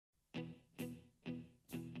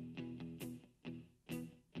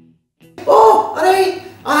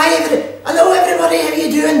Hello everybody, how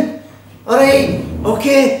you doing? Alright,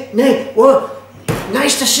 okay, now, well,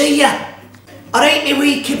 nice to see ya. Alright, me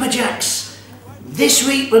wee kipperjacks. This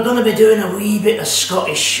week we're going to be doing a wee bit of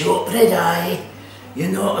Scottish shortbread, aye. You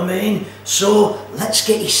know what I mean? So, let's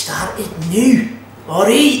get you started now.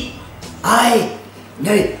 Alright? Aye.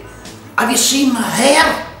 Now, have you seen my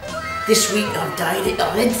hair? This week I've dyed it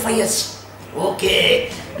red for yous.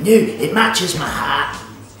 Okay. Now, it matches my hat.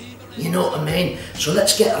 You know what I mean? So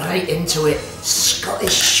let's get right into it.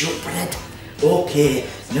 Scottish shortbread. Okay.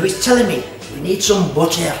 Now he's telling me we need some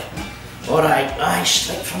butter. Alright, aye,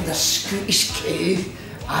 straight from the Scottish cow.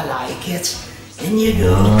 I like it. In you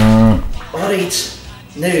go. Alright.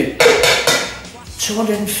 Now,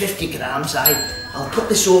 250 grams, I'll put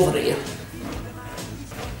this over here.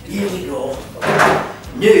 Here we go.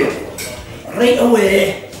 Now, right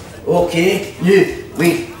away, okay, now,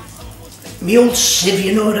 me old sieve,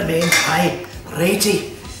 you know what I mean, aye,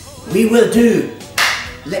 righty, we will do,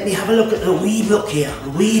 let me have a look at the wee book here, the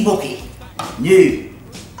wee bookie. Now,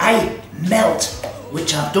 I melt,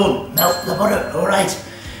 which I've done, melt the butter, alright.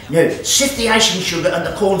 Now, sift the icing sugar and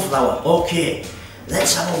the corn flour, okay.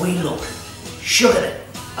 Let's have a wee look. Sugar it.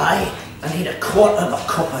 Aye, I need 1/4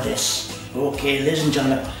 cup of this. Okay, ladies and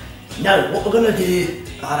gentlemen. Now, what we're going to do,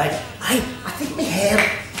 alright, I think my hair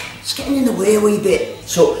is getting in the way a wee bit.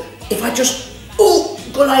 So, if I just, go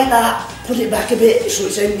like that, put it back a bit so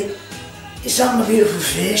it's on my beautiful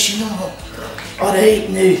face, you know. Alright,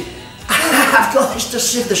 now, I've got this to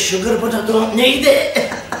sieve the sugar, but I don't need it.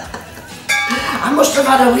 I must have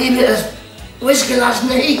had a wee bit of whiskey last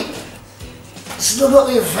night. Still got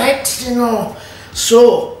the effects, you know.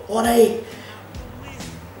 So, alright,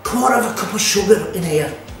 1/4 cup of sugar in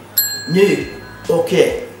here. Now,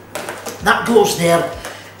 okay, that goes there.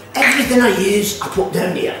 Everything I use, I put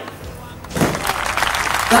down here.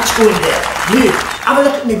 That's going there. Now, have a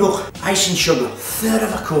look at my book. Icing sugar,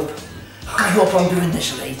 1/3 cup. I hope I'm doing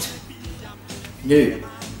this right. Now,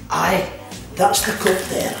 that's the cup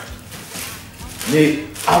there. Now,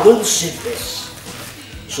 I will sieve this.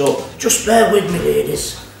 So, just bear with me,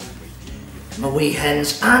 ladies, my wee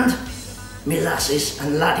hens and me lasses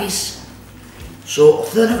and laddies. So,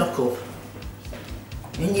 1/3 cup,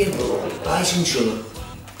 in you go, icing sugar,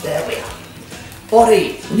 there we are.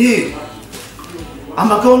 Alright, now, I'm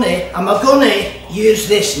gonna use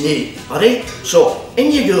this now, alright? So,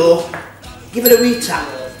 in you go, give it a wee tap,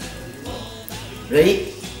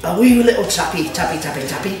 right? A wee little tappy.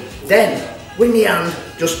 Then, with my hand,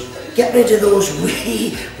 just get rid of those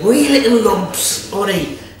wee little lumps.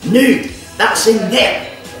 Alright, now that's in there.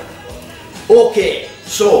 Okay,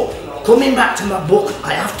 so coming back to my book,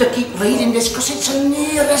 I have to keep reading this because it's a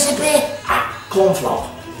new recipe. Corn flour.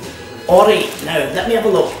 Alright, now let me have a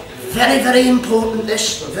look. Very important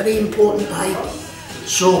this, very important pie.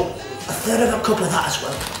 So 1/3 cup of that as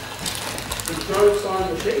well.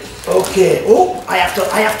 Okay, I have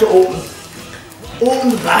to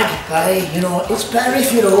open the bag, aye, you know, it's better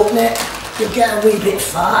if you open it, you get a wee bit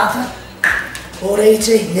farther.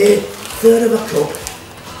 Alrighty, now, 1/3 cup.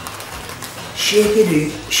 Shake it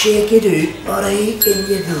out, alright, in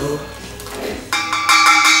you go.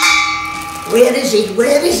 Where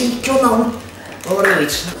is he, come on.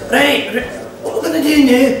 Alright, right, what we're going to do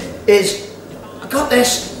now is, I got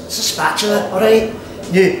this, it's a spatula, alright.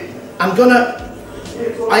 Now,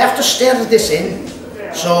 I have to stir this in.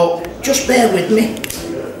 So, just bear with me.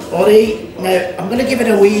 Alright, now I'm going to give it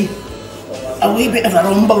a wee bit of a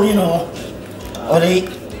rumble, you know. Alright,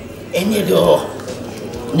 in you go.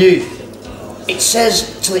 Now, it says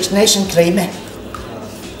till it's nice and creamy.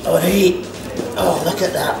 Alright, oh look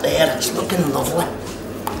at that there, it's looking lovely.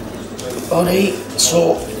 Alright,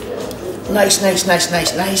 so, nice.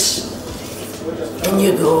 In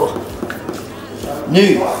you go. Now,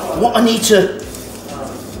 what I need to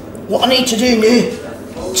do now,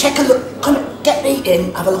 take a look, come on, get right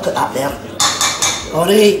in, have a look at that there.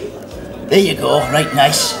 Alright, there you go, right,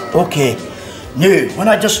 nice. Okay, now, when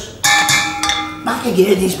I just,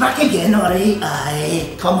 he's back again, alright,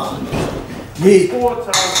 aye, come on. Now,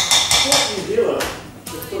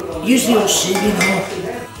 use the old sieve, you know.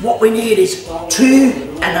 What we need is 2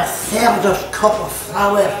 1/3 cup of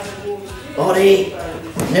flour. Alright,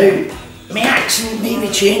 now, my accent may be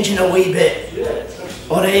changing a wee bit.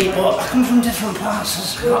 Alright, but I come from different parts of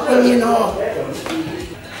Scotland, you know.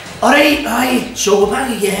 Alright, aye, so we're back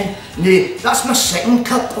again. Now, that's my 2nd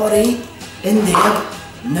cup, alright, in there.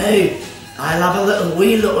 Now, I'll have a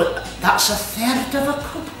wee little, that's 1/3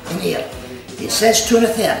 cup in here. It says 2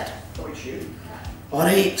 1/3.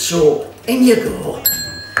 Alright, so, in you go.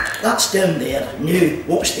 That's down there. Now,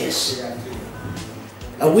 watch this.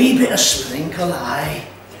 a wee bit of sprinkle, aye.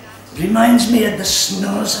 Reminds me of the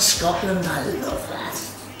snows of Scotland, I love that.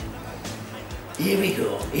 Here we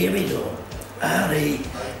go, here we go. Alright,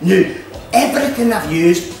 now everything I've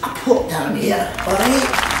used I put down here, alright?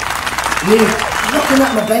 Now, looking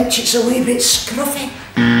at my bench, it's a wee bit scruffy.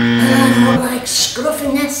 And I don't like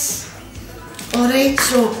scruffiness. Alright,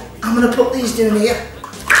 so I'm going to put these down here.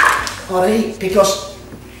 Alright, because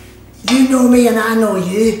you know me and I know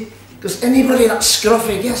you. Because anybody that's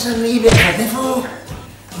scruffy gets a wee bit of a biffle.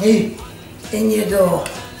 Now, in you go.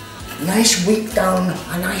 Nice weep down,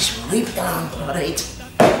 a nice weep down, alright.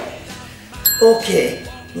 Okay,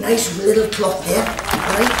 nice little cloth there,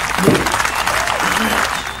 alright. Now, I'm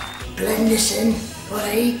gonna blend this in,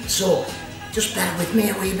 alright. So, just bear with me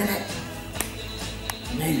a wee minute.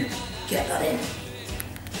 Now, get that in.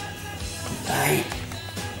 Aye.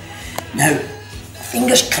 Now,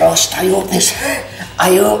 fingers crossed, I hope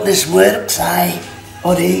this works, aye.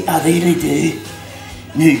 Alright, I really do.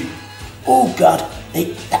 Now, oh God,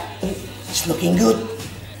 it's looking good.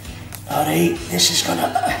 Alright, this is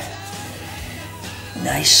gonna,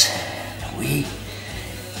 nice wee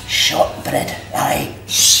shortbread, aye,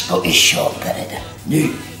 Scottish shortbread. Now,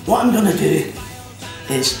 what I'm gonna do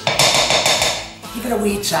is give it a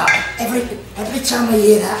wee tap. Every time I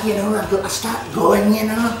hear that, you know, I start going, you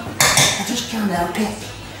know. I just can't help it.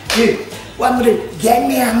 Now, what I'm gonna do, get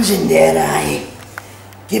my hands in there, aye.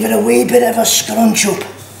 Give it a wee bit of a scrunch up.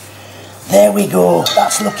 There we go,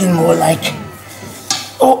 that's looking more like,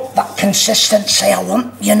 oh, that consistency I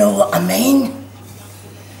want, you know what I mean?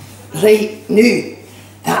 Right, now,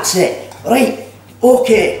 that's it. Right,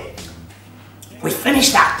 okay, we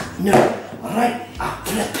finished that. Now, right, I've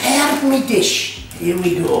prepared my dish. Here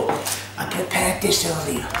we go. I prepared this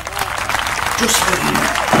earlier, just for you.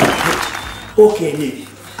 Right. Okay, now,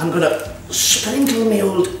 I'm gonna sprinkle my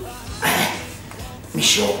old, my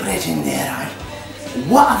shortbread in there, aye.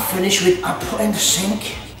 What I've finished with, I put in the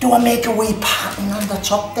sink. Do I make a wee pattern on the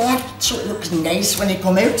top there, so it looks nice when it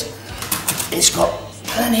come out? It's got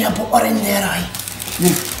plenty of butter in there, aye.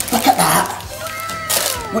 Now, look at that.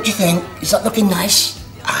 What do you think? Is that looking nice?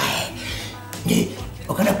 Aye. Now,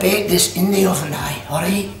 we're gonna bake this in the oven, aye,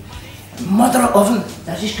 alright? Moderate oven,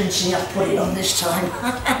 as you can see, I've put it on this time.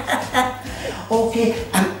 Okay,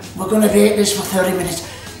 and we're gonna bake this for 30 minutes.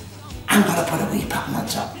 I'm gonna put a wee pattern on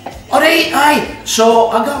top. Alright, aye, so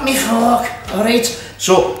I got my fork, alright?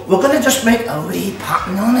 So we're gonna just make a wee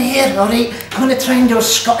pattern on here, alright? I'm gonna try and do a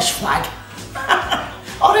Scottish flag.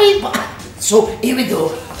 Alright, so here we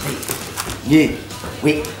go.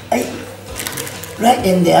 Wait, right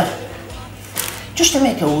in there. Just to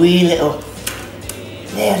make a wee little,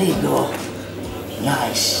 there you go.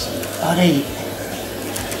 Nice, alright.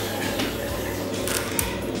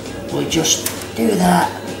 We just do that,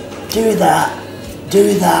 do that,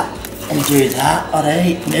 do that, and do that,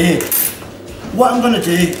 alright? Now, what I'm going to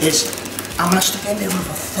do is, I'm going to stick it in the oven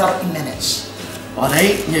for 30 minutes,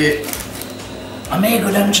 alright? Now, I may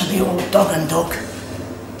go down to the old dog and duck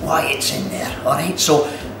why it's in there, alright? So,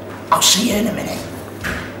 I'll see you in a minute.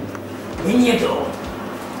 In you go.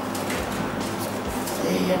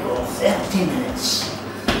 There you go, 30 minutes.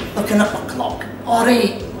 Looking at the clock,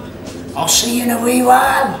 alright? I'll see you in a wee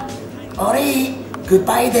while, alright?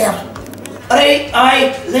 Goodbye there. Alright,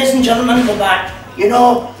 aye, ladies and gentlemen, we're back. You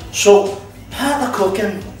know, so part of the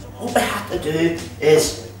cooking, what we have to do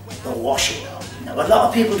is the washing up. Now, a lot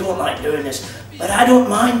of people don't like doing this, but I don't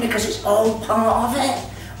mind because it's all part of it.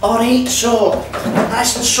 Alright, so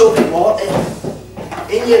nice and soapy water.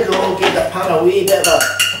 In you go, give the pan a wee bit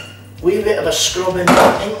of a scrubbing into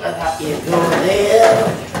that. You go there.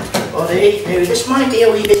 Alright, now this might be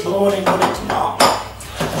a wee bit boring, but it's not.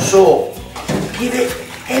 So give it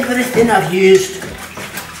everything I've used.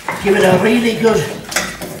 Give it a really good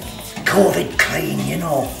COVID clean, you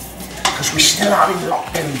know, because we still are in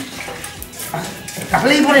lockdown. I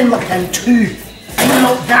believe we're in lockdown 2. And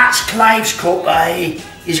look, that's Clive's cup, aye.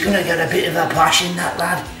 He's going to get a bit of a bash in that,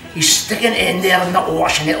 lad. He's sticking it in there and not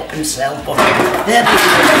washing it up himself, but there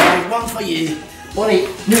you go, one for you. Alright,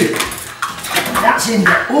 now, that's in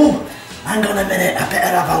there. Oh, hang on a minute, I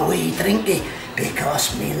better have a wee drinky,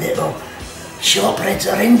 because me little shortbreads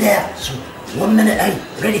are in there. So, 1 minute, aye,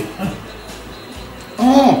 ready?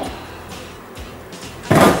 Oh,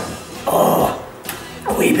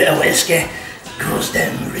 a wee bit of whiskey goes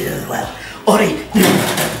down real well. Alright,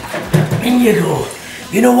 in you go.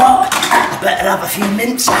 You know what? I better have a few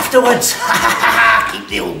mints afterwards. Keep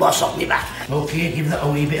the old boss off me back. Okay, give that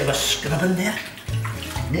a wee bit of a scrubbing there.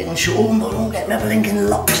 Making sure we won't get my blinking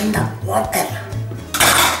locks in that water.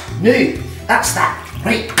 Now, that's that.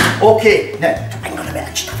 Right, okay, now, I'm gonna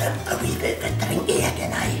make just a wee bit of a drink here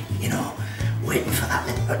again, you know, waiting for that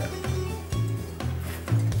little...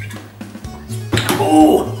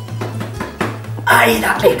 Oh! Aye,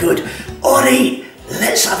 that'll be good. Alright,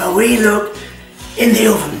 let's have a wee look in the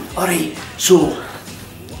oven. Alright, so,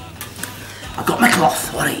 I've got my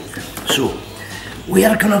cloth, alright, so, we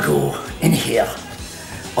are gonna go in here.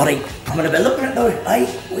 Alright, I'm gonna be looking at now, aye,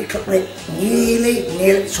 we cut it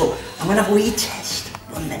nearly, so, I'm gonna have a wee test,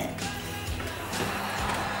 1 minute.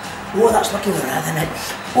 Oh, that's looking red, isn't it?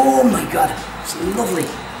 Oh my God, it's lovely.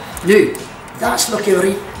 Now, that's looking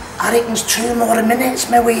right. I reckon it's 2 more minutes,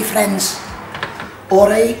 my wee friends.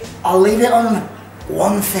 Alright, I'll leave it on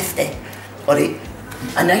 150. Alright,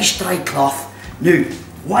 a nice dry cloth. Now,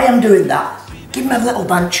 why I'm doing that, give me a little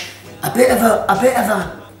bunch, a bit of a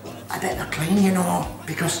clean, you know,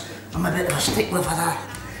 because I'm a bit of a stickler for that.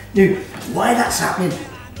 Now, why that's happening,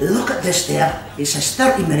 look at this there, it says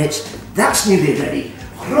 30 minutes, that's nearly ready.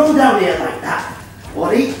 Run down there like that,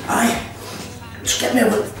 alright, aye, just get me,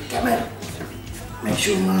 make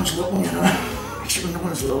sure no one's looking, you know, make sure no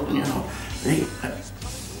one's looking, you know, right,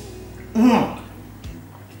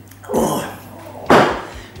 oh,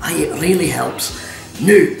 aye, it really helps.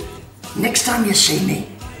 Now, next time you see me,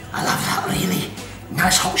 I'll have that really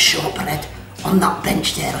nice hot shortbread on that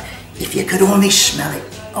bench there, if you could only smell it,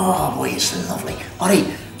 oh boy, it's lovely. Alright,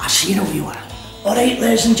 I'll see you in a wee while. Alright,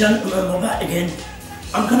 ladies and gentlemen, we're back again.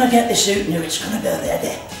 I'm gonna get this out now, it's gonna be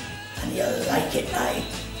ready. And you'll like it, aye.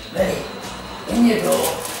 Ready? In you go.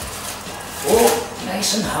 Oh,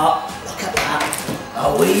 nice and hot, look at that.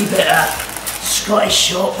 A wee bit of Scottish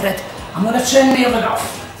shortbread. I'm gonna turn the oven off.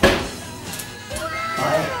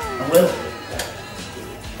 Aye, I will.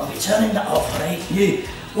 I'll be turning that off, right? You,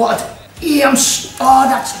 what? Oh,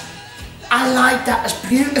 that's, I like that, it's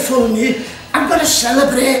beautiful new. I'm gonna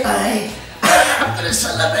celebrate, aye. I'm gonna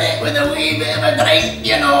celebrate with a wee bit of a drink,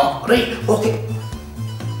 you know. Right, okay.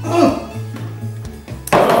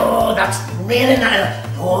 Oh, that's really nice.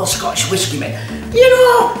 Oh, Scottish whiskey, man. You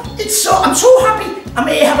know, I'm so happy. I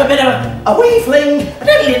may have a bit of a wee fling.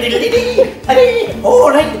 Oh,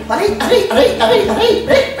 right.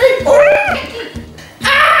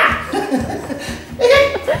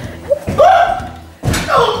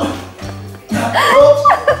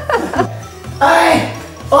 Aye,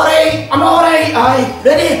 alright, I'm alright, aye,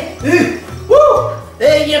 ready? Woo,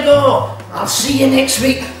 there you go. I'll see you next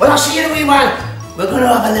week. Well, I'll see you in a wee while. We're going to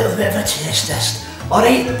have a little bit of a taste test,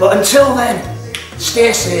 alright? But until then,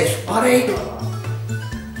 stay safe, alright?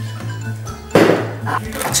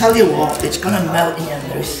 I'll tell you what, it's going to melt in your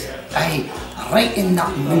mouth, aye, right in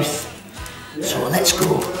that mouth. So let's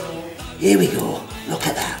go. Here we go, look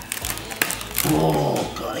at that. Oh,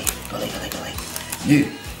 golly. Now,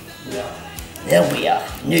 there we are.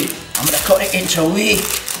 Now, I'm going to cut it into wee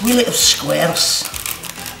little squares.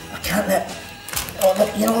 I can't let,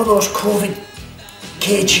 you know those COVID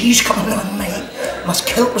kgs coming on, mate? My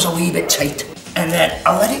kilt was a wee bit tight. And then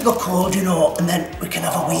I'll let it go cold, you know, and then we can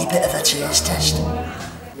have a wee bit of a taste test.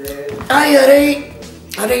 Aye,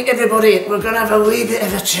 alright everybody, we're going to have a wee bit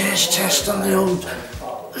of a taste test on the old,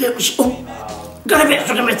 got a bit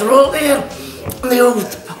stuck in my throat there,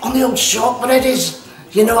 on the old shortbread is,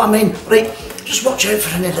 you know what I mean? Right, just watch out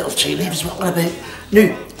for any little tea leaves walking about.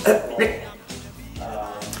 Now,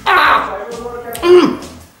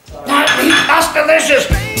 that's delicious.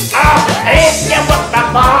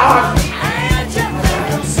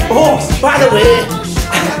 Oh, by the way,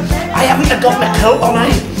 I haven't got my coat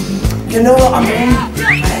on, you know what I mean?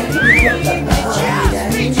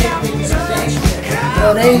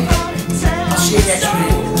 Alright, I'll see you next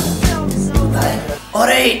week. Bye.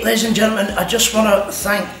 Alright, ladies and gentlemen, I just want to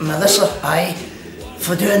thank Melissa,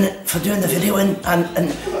 for doing the video, and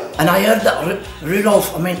I heard that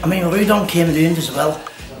Rudolph, I mean Rudolph came around as well,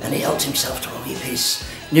 and he helped himself to a wee piece.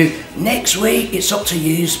 Now, next week it's up to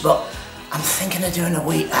yous, but I'm thinking of doing a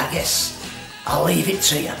week, I guess. I'll leave it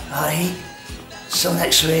to you, alright? Till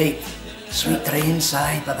next week, sweet dreams,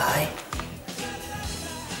 bye bye.